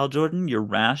 Hal Jordan. You're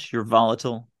rash. You're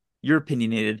volatile. You're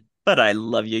opinionated. But I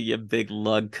love you, you big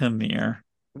lug. Come here.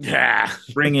 Yeah.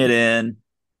 Bring it in.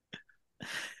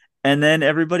 And then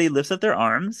everybody lifts up their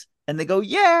arms and they go,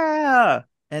 yeah.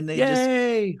 And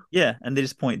they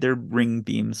just point their ring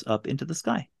beams up into the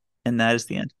sky. And that is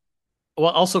the end.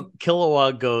 Well, also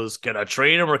Kilowog goes, can I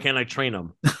train him or can I train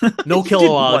him? No,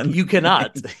 Kilowog, you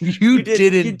cannot. You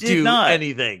didn't do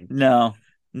anything. No,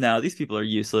 these people are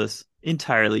useless.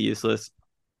 Entirely useless.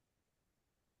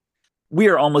 We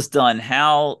are almost done.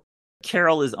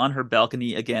 Carol is on her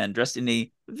balcony again, dressed in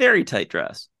a very tight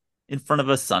dress in front of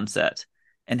a sunset.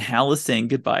 And Hal is saying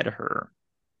goodbye to her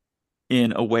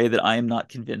in a way that I am not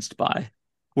convinced by.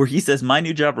 Where he says, my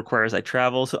new job requires I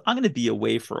travel, so I'm going to be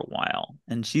away for a while.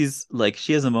 And she's like,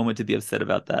 she has a moment to be upset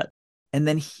about that. And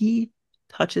then he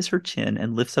touches her chin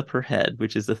and lifts up her head,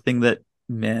 which is the thing that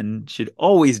men should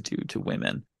always do to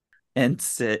women. And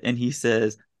he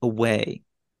says, away,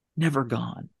 never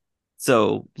gone.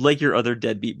 So, like your other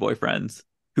deadbeat boyfriends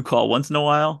who call once in a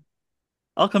while,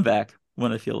 I'll come back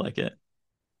when I feel like it.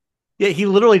 Yeah, he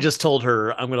literally just told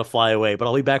her, I'm going to fly away, but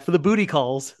I'll be back for the booty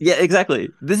calls. Yeah, exactly.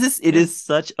 It is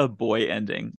such a boy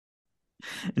ending.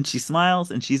 And she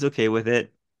smiles and she's okay with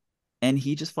it. And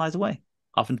he just flies away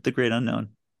off into the great unknown.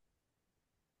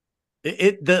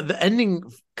 The ending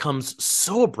comes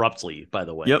so abruptly, by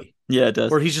the way. Yep. Yeah, it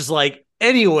does. Where he's just like,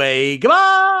 anyway,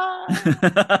 goodbye.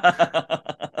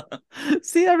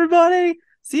 See everybody.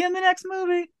 See you in the next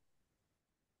movie.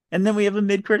 And then we have a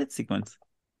mid-credit sequence.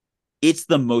 it's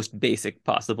the most basic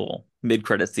possible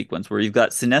mid-credit sequence where you've got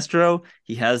Sinestro,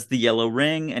 he has the yellow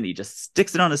ring and he just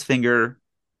sticks it on his finger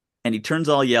and he turns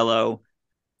all yellow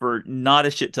for not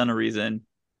a shit ton of reason,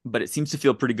 but it seems to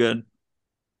feel pretty good.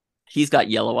 He's got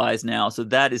yellow eyes now, so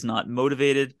that is not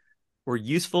motivated or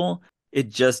useful. It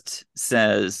just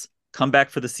says, come back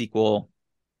for the sequel.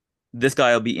 This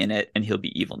guy will be in it and he'll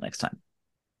be evil next time.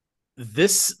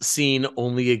 This scene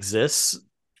only exists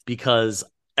because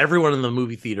everyone in the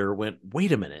movie theater went,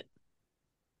 wait a minute.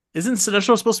 Isn't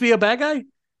Sinestro supposed to be a bad guy?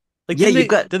 Like, yeah,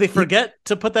 did they forget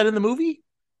to put that in the movie?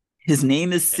 His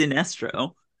name is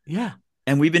Sinestro. Yeah.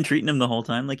 And we've been treating him the whole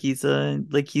time like he's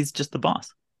just the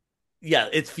boss. Yeah,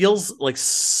 it feels like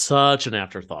such an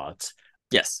afterthought.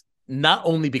 Yes. Not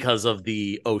only because of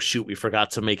the, oh shoot, we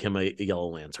forgot to make him a Yellow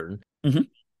Lantern. Mm-hmm.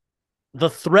 The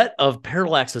threat of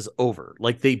Parallax is over.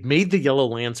 Like, they made the Yellow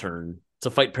Lantern to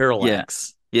fight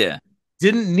Parallax. Yeah.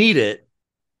 Didn't need it.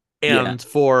 And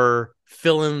for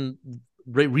fill-in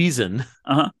reason,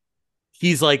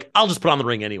 he's like, I'll just put on the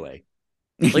ring anyway.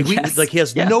 Like, he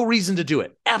has no reason to do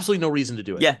it. Absolutely no reason to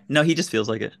do it. Yeah, no, he just feels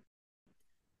like it.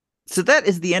 So that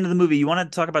is the end of the movie. You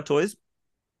want to talk about toys?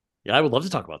 Yeah, I would love to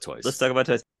talk about toys. Let's talk about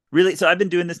toys. Really, so I've been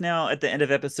doing this now at the end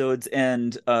of episodes,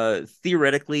 and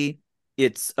theoretically,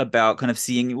 it's about kind of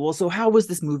seeing, well, so how was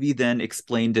this movie then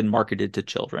explained and marketed to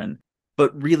children?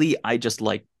 But really, I just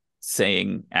like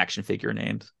saying action figure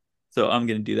names. So I'm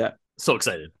going to do that. So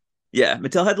excited. Yeah,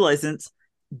 Mattel had the license.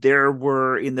 There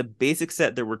were, in the basic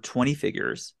set, there were 20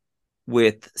 figures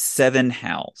with 7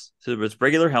 Hals. So there was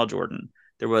regular Hal Jordan.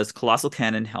 There was Colossal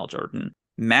Cannon Hal Jordan.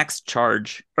 Max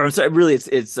Charge, or I'm sorry, really,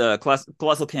 it's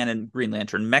Colossal Cannon Green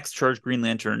Lantern, Max Charge Green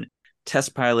Lantern,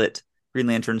 Test Pilot Green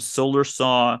Lantern, Solar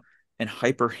Saw, and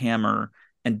Hyper Hammer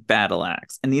and Battle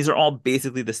Axe. And these are all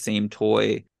basically the same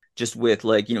toy, just with,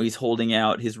 like, you know, he's holding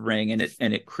out his ring and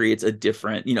it creates a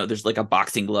different, you know, there's like a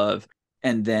boxing glove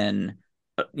and then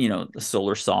you know, a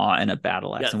solar saw and a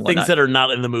battle axe and whatnot. Things that are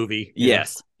not in the movie.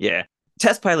 Yes. Yeah.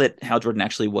 Test Pilot Hal Jordan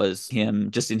actually was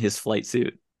him just in his flight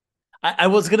suit. I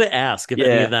was going to ask if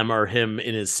any of them are him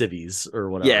in his civvies or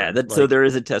whatever. Yeah. So there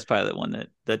is a Test Pilot one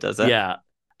that does that. Yeah.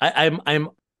 I'm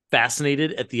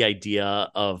fascinated at the idea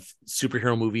of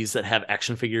superhero movies that have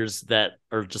action figures that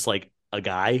are just like a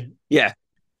guy. Yeah.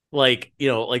 Like, you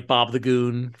know, like Bob the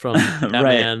Goon from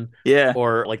Batman. Right. Yeah.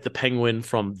 Or like the Penguin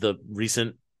from the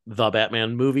recent The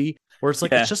Batman movie, where it's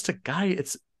like, it's just a guy.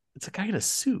 It's a guy in a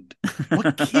suit.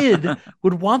 What kid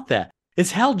would want that?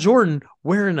 It's Hal Jordan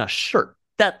wearing a shirt.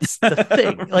 That's the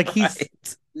thing. Like, he's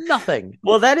nothing.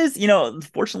 Well, that is, you know,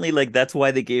 fortunately, like, that's why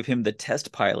they gave him the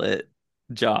Test Pilot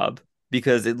job,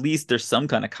 because at least there's some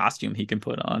kind of costume he can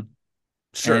put on.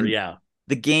 Sure. And yeah.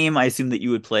 The game I assume that you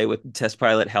would play with Test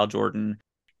Pilot Hal Jordan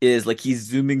is like he's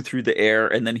zooming through the air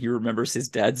and then he remembers his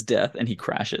dad's death and he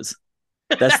crashes.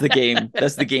 That's the game.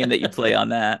 That's the game that you play on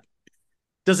that.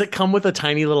 Does it come with a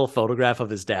tiny little photograph of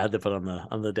his dad to put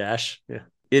on the dash? Yeah,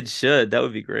 it should. That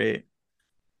would be great.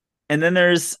 And then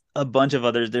there's a bunch of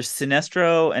others. There's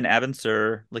Sinestro and Abin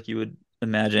Sur, like you would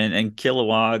imagine, and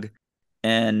Kilowog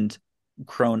and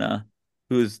Krona,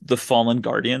 who's the fallen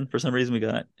guardian. For some reason, we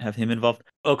gotta have him involved.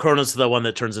 Oh, Krona's the one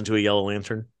that turns into a Yellow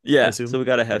Lantern. Yeah, so we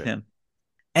gotta have him.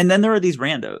 And then there are these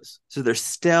randos. So there's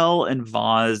Stel and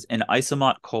Vaz and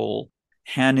Isomot Cole,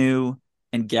 Hanu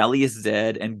and Gallius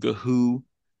Zed and Gahoo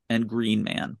and Green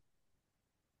Man.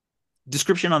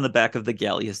 Description on the back of the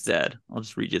Gallius Zed. I'll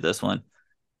just read you this one.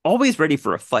 Always ready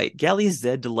for a fight, Gallius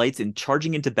Zed delights in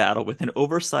charging into battle with an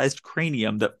oversized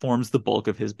cranium that forms the bulk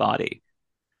of his body.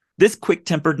 This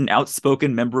quick-tempered and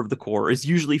outspoken member of the Corps is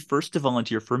usually first to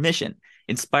volunteer for a mission,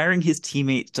 inspiring his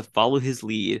teammates to follow his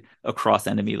lead across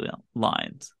enemy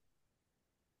lines.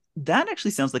 That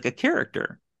actually sounds like a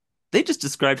character. They just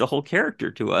described a whole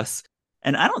character to us.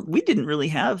 And we didn't really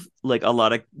have like a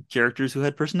lot of characters who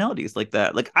had personalities like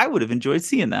that. Like, I would have enjoyed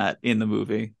seeing that in the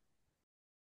movie.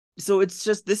 So it's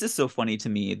just, this is so funny to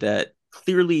me that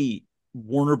clearly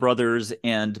Warner Brothers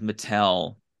and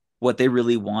Mattel, what they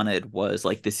really wanted was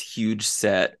like this huge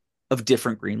set of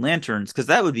different Green Lanterns, because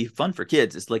that would be fun for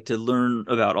kids. It's like to learn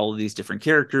about all of these different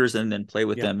characters and then play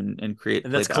with them and create.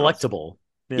 And that's collectible.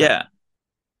 Yeah.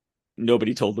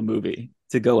 Nobody told the movie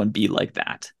to go and be like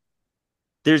that.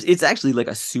 It's actually like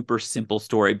a super simple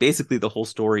story. Basically, the whole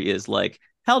story is like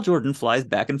Hal Jordan flies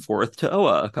back and forth to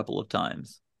Oa a couple of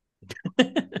times.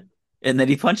 And then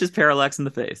he punches Parallax in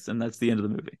the face, and that's the end of the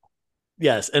movie.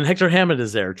 Yes, and Hector Hammond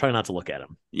is there. Try not to look at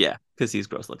him. Yeah, because he's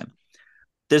gross looking.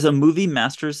 There's a movie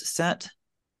Masters set,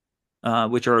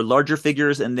 which are larger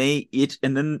figures, and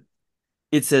then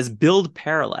it says build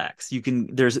Parallax.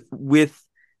 There's with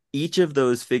each of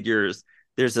those figures,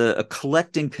 there's a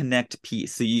collect and connect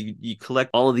piece. So you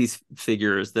collect all of these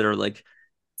figures that are like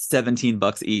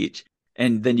 $17 each,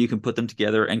 and then you can put them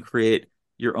together and create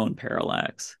your own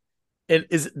parallax. And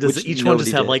does each one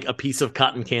just have like a piece of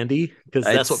cotton candy? Because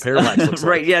that's what parallax looks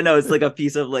right, like. Yeah, no, it's like a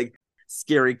piece of like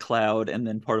scary cloud and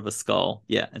then part of a skull.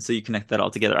 Yeah, and so you connect that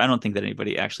all together. I don't think that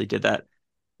anybody actually did that.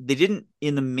 They didn't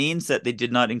in the main set. They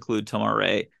did not include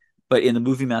Tomare, but in the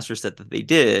Movie Master set that they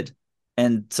did.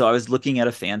 And so I was looking at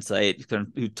a fan site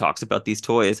who talks about these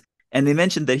toys, and they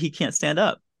mentioned that he can't stand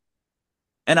up.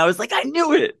 And I was like, I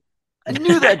knew it. I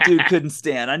knew that dude couldn't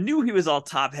stand. I knew he was all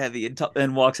top heavy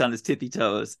and walks on his tippy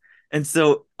toes. And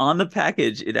so on the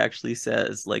package, it actually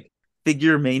says like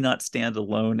figure may not stand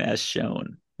alone as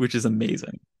shown, which is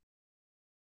amazing.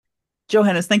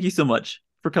 Johannes, thank you so much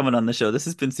for coming on the show. This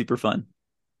has been super fun.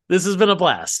 This has been a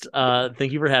blast.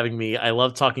 Thank you for having me. I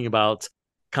love talking about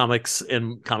comics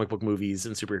and comic book movies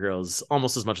and superheroes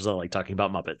almost as much as I like talking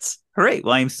about Muppets. Great.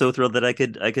 Well, I'm so thrilled that I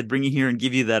could bring you here and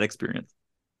give you that experience.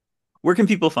 Where can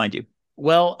people find you?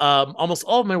 Well, almost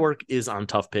all of my work is on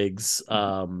Tough Pigs.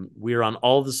 We're on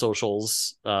all the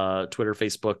socials, Twitter,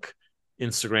 Facebook,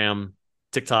 Instagram,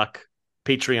 TikTok,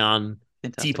 Patreon,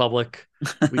 TeePublic.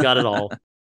 We got it all.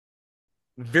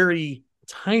 Very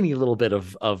tiny little bit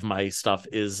of my stuff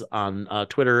is on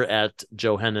Twitter at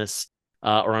Johannes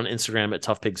or on Instagram at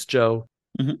Tough Pigs Joe.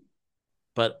 Mm-hmm.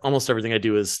 But almost everything I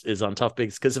do is on Tough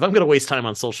Pigs, because if I'm going to waste time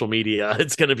on social media,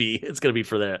 it's going to be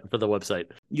for the website.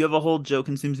 You have a whole Joe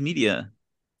Consumes Media.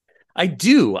 I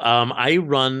do. I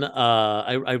run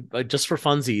I just for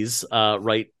funsies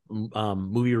write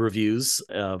movie reviews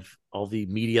of all the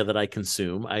media that I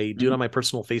consume. I do it on my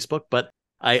personal Facebook, but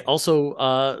I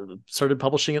also started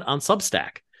publishing it on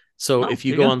Substack. So if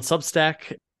you go on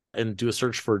Substack and do a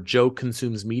search for Joe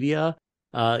Consumes Media,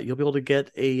 you'll be able to get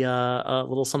a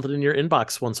little something in your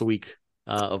inbox once a week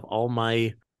of all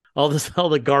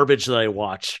the garbage that I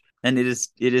watch. And it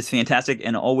is fantastic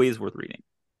and always worth reading.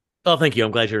 Oh, thank you.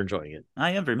 I'm glad you're enjoying it.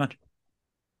 I am very much.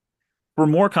 For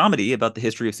more comedy about the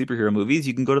history of superhero movies,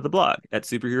 you can go to the blog at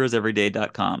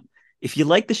superheroeseveryday.com. If you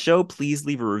like the show, please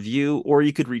leave a review, or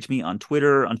you could reach me on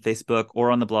Twitter, on Facebook,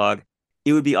 or on the blog.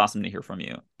 It would be awesome to hear from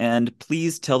you. And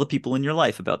please tell the people in your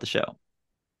life about the show.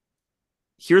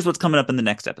 Here's what's coming up in the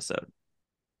next episode.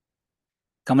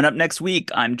 Coming up next week,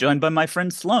 I'm joined by my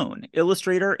friend Sloan,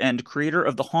 illustrator and creator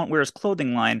of the Hauntwares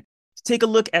clothing line, to take a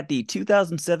look at the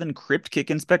 2007 Crypt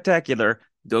Kickin' Spectacular,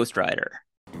 Ghost Rider.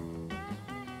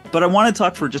 But I want to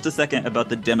talk for just a second about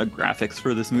the demographics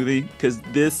for this movie, because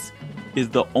this is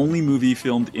the only movie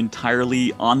filmed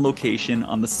entirely on location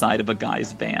on the side of a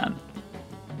guy's van.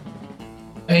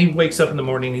 He wakes up in the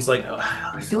morning, he's like,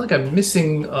 I feel like I'm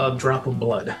missing a drop of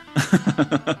blood.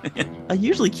 I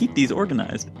usually keep these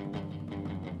organized.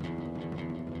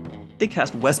 They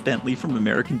cast Wes Bentley from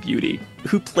American Beauty,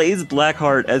 who plays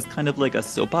Blackheart as kind of like a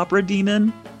soap opera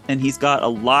demon, and he's got a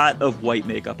lot of white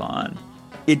makeup on.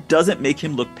 It doesn't make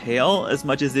him look pale as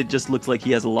much as it just looks like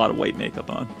he has a lot of white makeup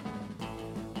on.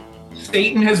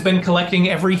 Satan has been collecting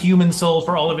every human soul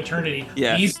for all of eternity.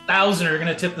 Yeah. These 1,000 are going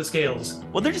to tip the scales.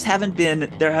 Well, there haven't been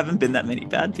that many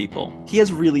bad people. He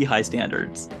has really high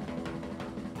standards.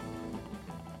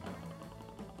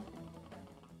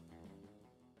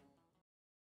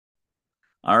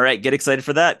 All right, get excited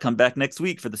for that. Come back next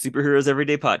week for the Superheroes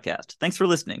Everyday podcast. Thanks for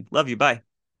listening. Love you. Bye.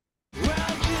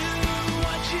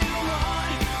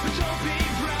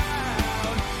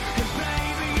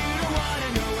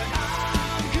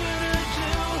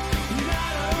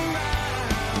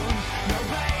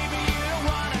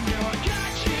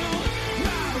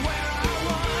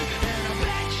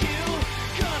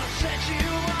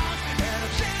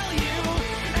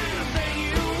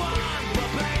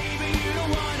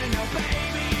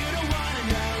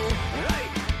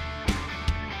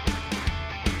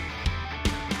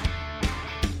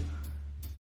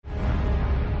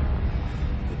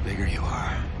 The bigger you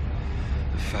are,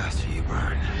 the faster you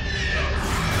burn.